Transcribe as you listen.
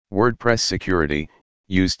WordPress security.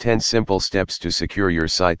 Use 10 simple steps to secure your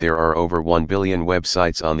site. There are over 1 billion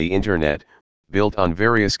websites on the internet, built on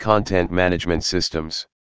various content management systems.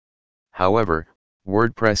 However,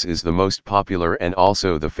 WordPress is the most popular and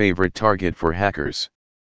also the favorite target for hackers.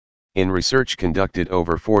 In research conducted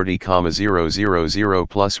over 40,000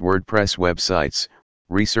 plus WordPress websites,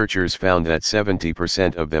 researchers found that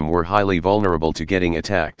 70% of them were highly vulnerable to getting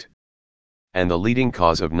attacked. And the leading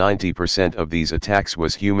cause of 90% of these attacks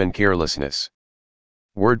was human carelessness.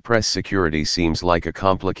 WordPress security seems like a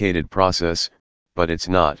complicated process, but it's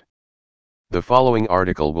not. The following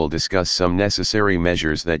article will discuss some necessary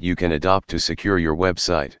measures that you can adopt to secure your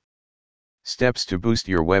website. Steps to boost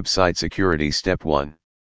your website security. Step 1.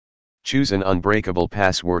 Choose an unbreakable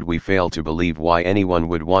password. We fail to believe why anyone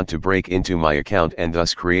would want to break into my account and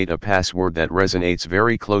thus create a password that resonates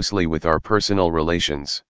very closely with our personal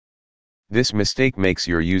relations. This mistake makes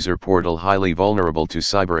your user portal highly vulnerable to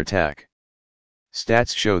cyber attack.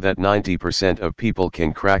 Stats show that 90% of people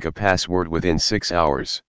can crack a password within 6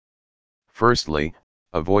 hours. Firstly,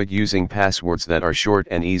 avoid using passwords that are short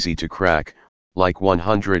and easy to crack, like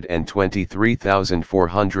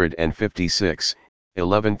 123,456,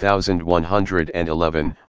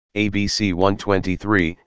 11,111, ABC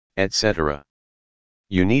 123, etc.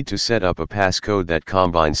 You need to set up a passcode that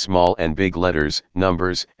combines small and big letters,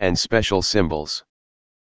 numbers, and special symbols.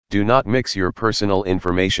 Do not mix your personal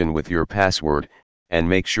information with your password, and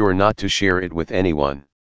make sure not to share it with anyone.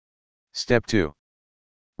 Step 2.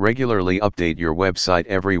 Regularly update your website.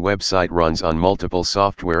 Every website runs on multiple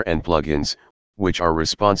software and plugins, which are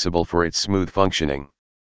responsible for its smooth functioning.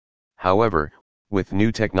 However, with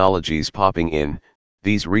new technologies popping in,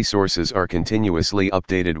 these resources are continuously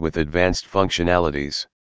updated with advanced functionalities.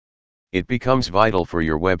 It becomes vital for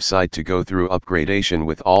your website to go through upgradation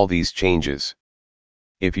with all these changes.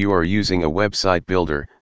 If you are using a website builder,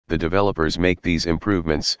 the developers make these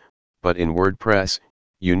improvements, but in WordPress,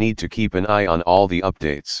 you need to keep an eye on all the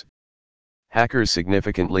updates. Hackers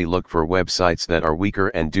significantly look for websites that are weaker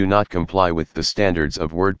and do not comply with the standards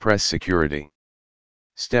of WordPress security.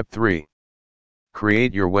 Step 3.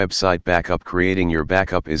 Create your website backup. Creating your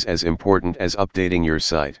backup is as important as updating your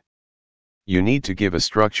site. You need to give a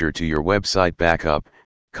structure to your website backup,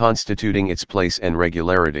 constituting its place and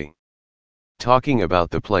regularity. Talking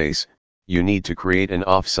about the place, you need to create an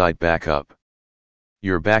off-site backup.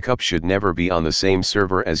 Your backup should never be on the same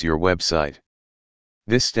server as your website.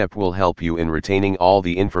 This step will help you in retaining all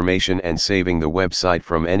the information and saving the website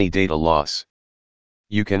from any data loss.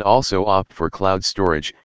 You can also opt for cloud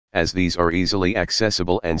storage, as these are easily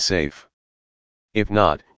accessible and safe. If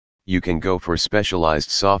not, you can go for specialized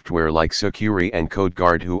software like Sucuri and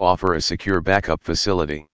CodeGuard, who offer a secure backup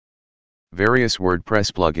facility. Various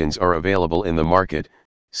WordPress plugins are available in the market,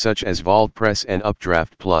 such as VaultPress and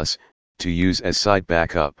Updraft Plus, to use as site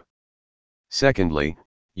backup. Secondly,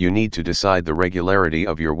 you need to decide the regularity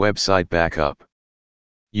of your website backup.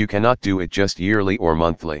 You cannot do it just yearly or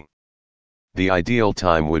monthly. The ideal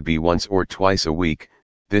time would be once or twice a week.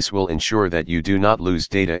 This will ensure that you do not lose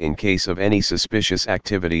data in case of any suspicious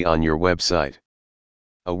activity on your website.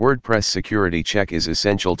 A WordPress security check is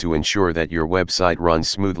essential to ensure that your website runs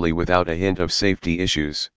smoothly without a hint of safety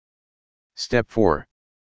issues. Step 4.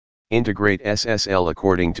 Integrate SSL.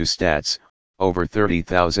 According to stats, over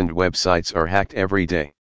 30,000 websites are hacked every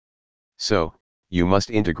day. So, you must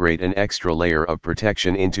integrate an extra layer of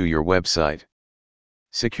protection into your website.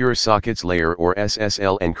 Secure Sockets Layer or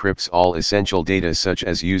SSL encrypts all essential data such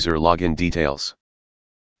as user login details.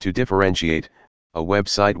 To differentiate, a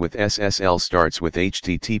website with SSL starts with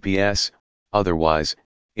HTTPS, otherwise,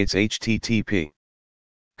 it's HTTP.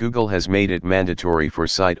 Google has made it mandatory for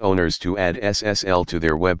site owners to add SSL to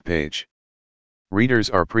their web page. Readers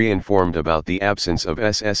are pre-informed about the absence of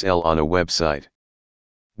SSL on a website.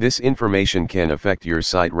 This information can affect your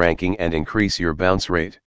site ranking and increase your bounce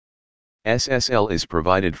rate. SSL is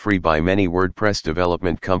provided free by many WordPress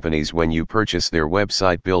development companies when you purchase their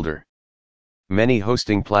website builder. Many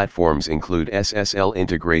hosting platforms include SSL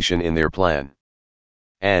integration in their plan.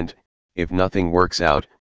 And, if nothing works out,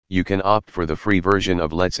 you can opt for the free version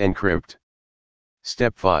of Let's Encrypt.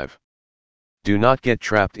 Step 5. Do not get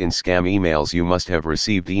trapped in scam emails. You must have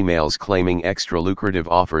received emails claiming extra lucrative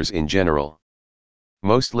offers in general.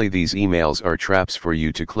 Mostly these emails are traps for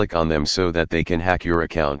you to click on them so that they can hack your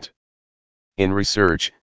account. In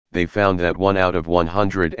research, they found that 1 out of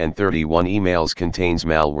 131 emails contains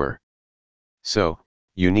malware. So,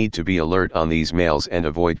 you need to be alert on these mails and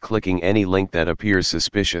avoid clicking any link that appears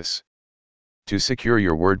suspicious. To secure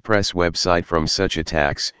your WordPress website from such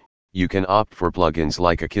attacks, You can opt for plugins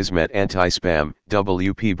like Akismet Anti-Spam,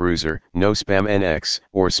 WP Bruiser, No Spam NX,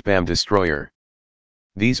 or Spam Destroyer.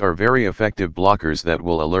 These are very effective blockers that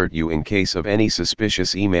will alert you in case of any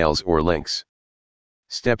suspicious emails or links.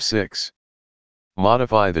 Step 6.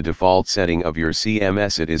 Modify the default setting of your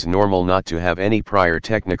CMS. It is normal not to have any prior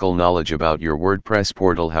technical knowledge about your WordPress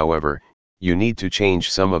portal. However, you need to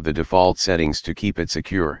change some of the default settings to keep it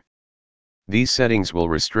secure. These settings will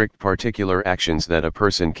restrict particular actions that a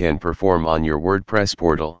person can perform on your WordPress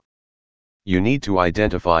portal. You need to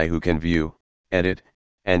identify who can view, edit,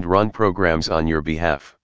 and run programs on your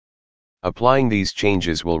behalf. Applying these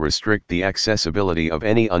changes will restrict the accessibility of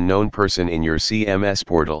any unknown person in your CMS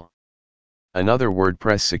portal. Another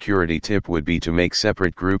WordPress security tip would be to make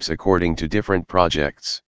separate groups according to different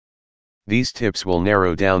projects. These tips will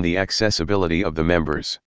narrow down the accessibility of the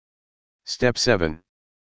members. Step 7.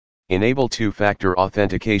 Enable two-factor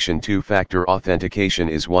authentication. Two-factor authentication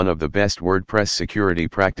is one of the best WordPress security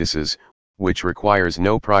practices, which requires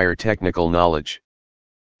no prior technical knowledge.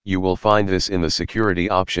 You will find this in the security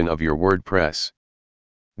option of your WordPress.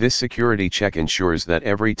 This security check ensures that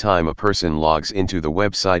every time a person logs into the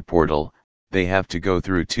website portal, they have to go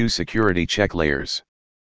through two security check layers.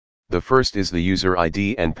 The first is the user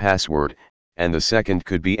ID and password, and the second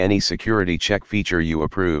could be any security check feature you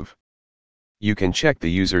approve. You can check the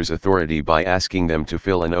user's authority by asking them to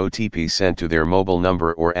fill an OTP sent to their mobile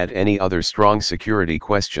number or add any other strong security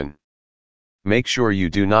question. Make sure you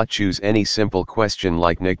do not choose any simple question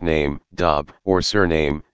like nickname, DOB, or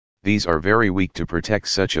surname. These are very weak to protect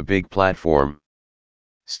such a big platform.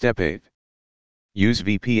 Step 8. Use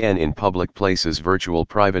VPN in public places. Virtual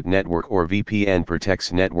Private Network or VPN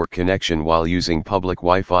protects network connection while using public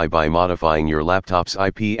Wi-Fi by modifying your laptop's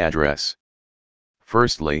IP address.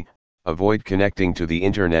 Firstly, avoid connecting to the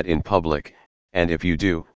internet in public, and if you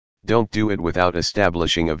do, don't do it without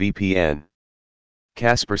establishing a VPN.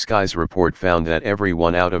 Kaspersky's report found that every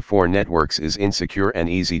 1 out of 4 networks is insecure and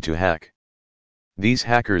easy to hack. These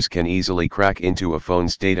hackers can easily crack into a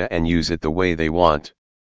phone's data and use it the way they want.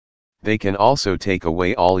 They can also take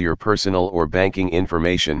away all your personal or banking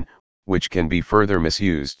information, which can be further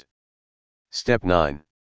misused. Step 9.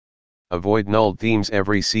 Avoid null themes.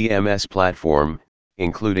 Every CMS platform,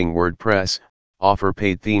 including WordPress, offer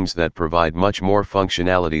paid themes that provide much more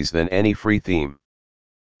functionalities than any free theme.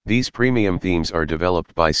 These premium themes are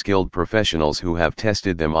developed by skilled professionals who have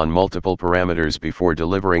tested them on multiple parameters before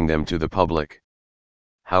delivering them to the public.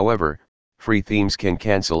 However, free themes can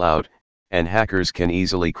cancel out, and hackers can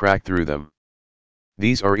easily crack through them.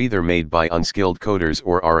 These are either made by unskilled coders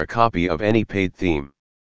or are a copy of any paid theme.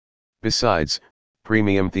 Besides,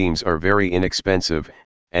 premium themes are very inexpensive,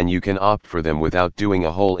 and you can opt for them without doing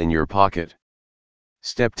a hole in your pocket.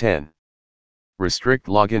 Step 10. Restrict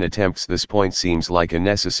login attempts. This point seems like a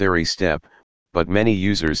necessary step, but many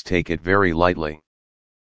users take it very lightly.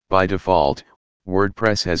 By default,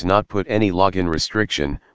 WordPress has not put any login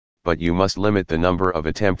restriction, but you must limit the number of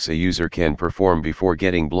attempts a user can perform before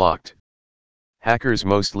getting blocked. Hackers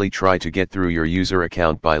mostly try to get through your user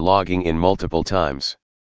account by logging in multiple times.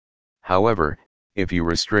 However, if you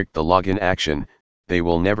restrict the login action, they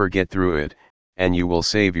will never get through it, and you will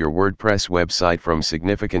save your WordPress website from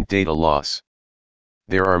significant data loss.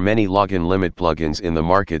 There are many login limit plugins in the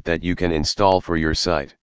market that you can install for your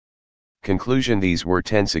site. Conclusion: these were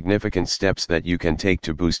 10 significant steps that you can take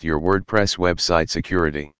to boost your WordPress website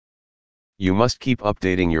security. You must keep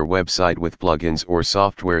updating your website with plugins or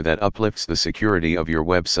software that uplifts the security of your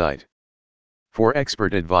website. For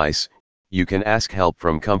expert advice, you can ask help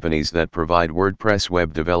from companies that provide WordPress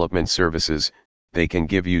web development services. They can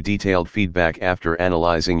give you detailed feedback after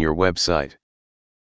analyzing your website.